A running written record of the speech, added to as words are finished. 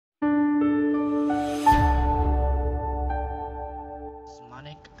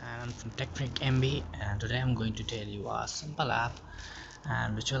TechFreak MB, and today I'm going to tell you a simple app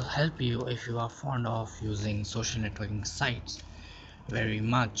and which will help you if you are fond of using social networking sites very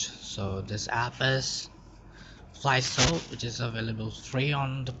much. So this app is Flyso, which is available free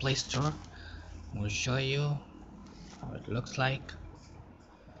on the Play Store. I'm going to show you how it looks like.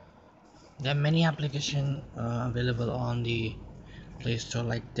 There are many applications available on the Play Store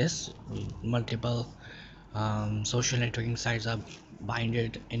like this. Multiple social networking sites are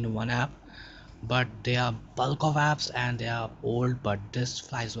binded in one app, but they are bulk of apps and they are old, but this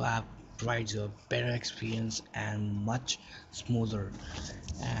Flyzo app provides you a better experience and much smoother.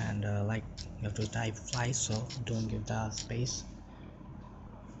 And like, you have to type Flyzo, don't give the space.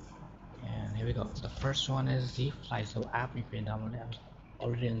 And here we go. The first one is the Flyzo app. You can download it. I've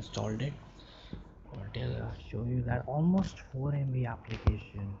already installed it. I'll show you that almost 4 MB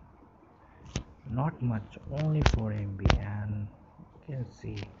application, not much, only 4 MB, and you can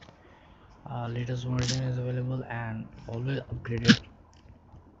see latest version is available and always upgraded.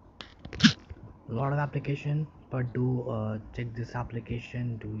 A lot of application, but do check this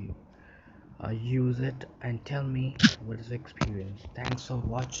application, do you use it and tell me what is the experience. Thanks for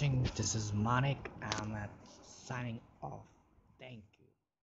watching. This is Manik. I'm signing off. Thank you.